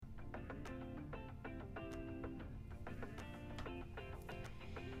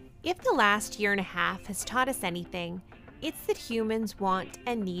If the last year and a half has taught us anything, it's that humans want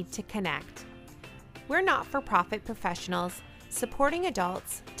and need to connect. We're not-for-profit professionals supporting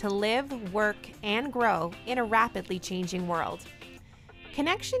adults to live, work, and grow in a rapidly changing world.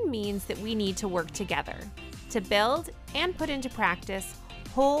 Connection means that we need to work together to build and put into practice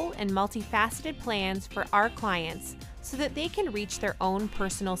whole and multifaceted plans for our clients so that they can reach their own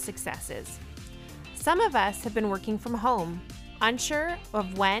personal successes. Some of us have been working from home, unsure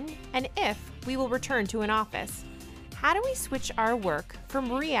of when and if we will return to an office. How do we switch our work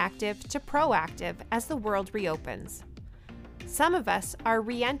from reactive to proactive as the world reopens? Some of us are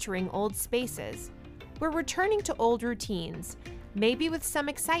re-entering old spaces. We're returning to old routines, maybe with some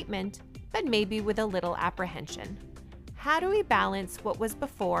excitement, but maybe with a little apprehension. How do we balance what was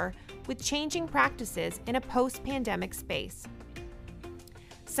before with changing practices in a post-pandemic space?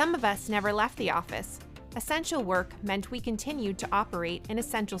 Some of us never left the office. Essential work meant we continued to operate in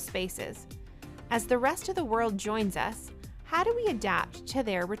essential spaces. As the rest of the world joins us, how do we adapt to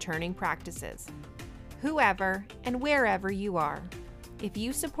their returning practices? Whoever and wherever you are, if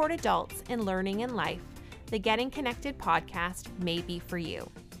you support adults in learning and life, the Getting Connected podcast may be for you.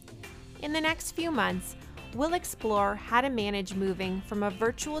 In the next few months, we'll explore how to manage moving from a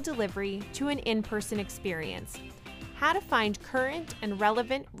virtual delivery to an in-person experience, how to find current and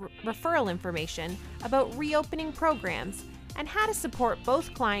relevant referral information about reopening programs, and how to support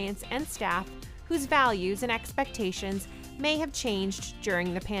both clients and staff whose values and expectations may have changed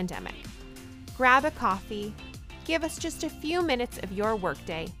during the pandemic. Grab a coffee, give us just a few minutes of your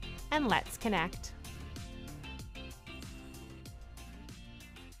workday, and let's connect.